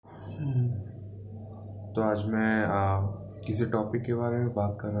तो आज मैं किसी टॉपिक के बारे में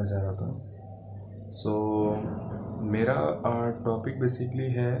बात करना चाह रहा था। सो मेरा टॉपिक बेसिकली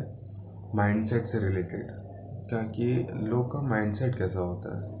है माइंडसेट से रिलेटेड। क्या कि लोग का माइंडसेट कैसा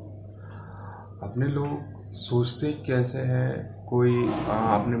होता है, अपने लोग सोचते कैसे हैं। कोई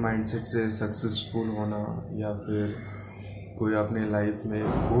अपने माइंडसेट से सक्सेसफुल होना या फिर कोई अपने लाइफ में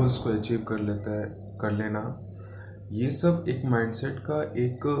गोल्स को अचीव कर लेता है, कर लेना, ये सब एक माइंडसेट का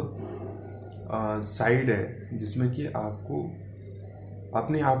एक साइड है जिसमें कि आपको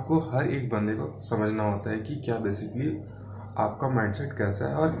अपने आप को हर एक बंदे को समझना होता है कि क्या बेसिकली आपका माइंडसेट कैसा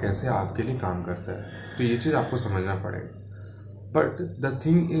है और कैसे आपके लिए काम करता है। तो ये चीज़ आपको समझना पड़ेगा। बट द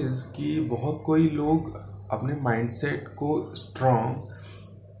थिंग इज़ कि बहुत कोई लोग अपने माइंडसेट को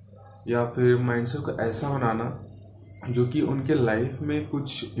स्ट्रॉन्ग या फिर माइंडसेट को ऐसा बनाना जो कि उनके लाइफ में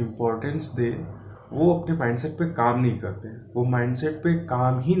कुछ इम्पोर्टेंस दे, वो अपने माइंडसेट पे काम नहीं करते, वो माइंडसेट पे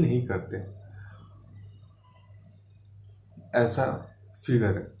काम ही नहीं करते। ऐसा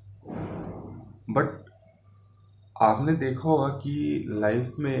फिगर है। बट आपने देखा होगा कि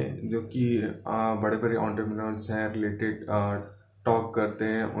लाइफ में जो कि बड़े बड़े एंटरप्रेन्योर्स हैं रिलेटेड टॉक करते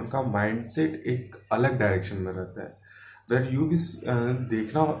हैं, उनका माइंडसेट एक अलग डायरेक्शन में रहता है। दैट यू भी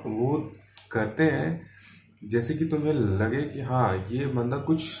देखना वो करते हैं जैसे कि तुम्हें लगे कि हाँ, ये बंदा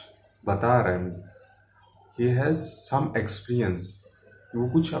कुछ बता रहा है मुझे, ही हैज़ सम एक्सपीरियंस, वो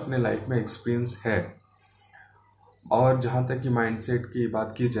कुछ अपने लाइफ में एक्सपीरियंस है। और जहाँ तक कि माइंडसेट की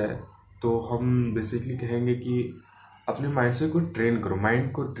बात की जाए तो हम बेसिकली कहेंगे कि अपने माइंडसेट को ट्रेन करो,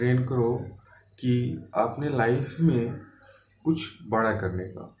 माइंड को ट्रेन करो कि अपने लाइफ में कुछ बड़ा करने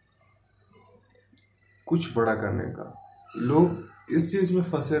का, कुछ बड़ा करने का। लोग इस चीज़ में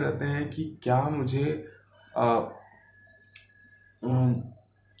फंसे रहते हैं कि क्या मुझे आ,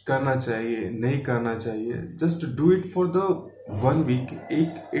 करना चाहिए, नहीं करना चाहिए। Just do it for the 1 week,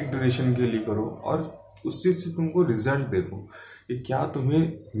 एक ड्यूरेशन के लिए करो और उस चीज़ से तुमको रिजल्ट देखो कि क्या तुम्हें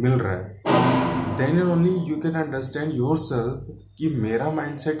मिल रहा है। Then only you can understand your self कि मेरा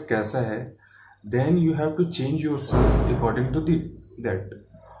माइंडसेट कैसा है। Then you have to change your self according to that.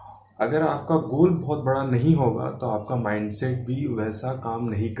 अगर आपका गोल बहुत बड़ा नहीं होगा तो आपका माइंडसेट भी वैसा काम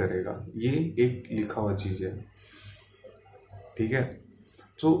नहीं करेगा। ये एक लिखा हुआ चीज़ है, ठीक है।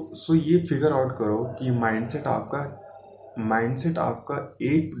 सो ये फिगर आउट करो कि माइंडसेट आपका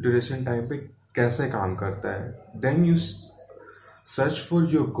एक ड्यूरेशन टाइम पे कैसे काम करता है। Then you search for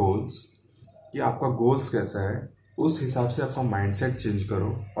your goals कि आपका गोल्स कैसा है, उस हिसाब से आपका माइंडसेट चेंज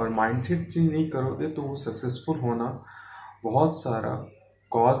करो। और माइंडसेट चेंज नहीं करोगे तो वो सक्सेसफुल होना बहुत सारा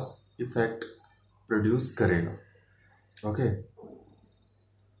कॉज इफेक्ट प्रोड्यूस करेगा। Okay,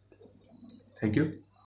 thank you.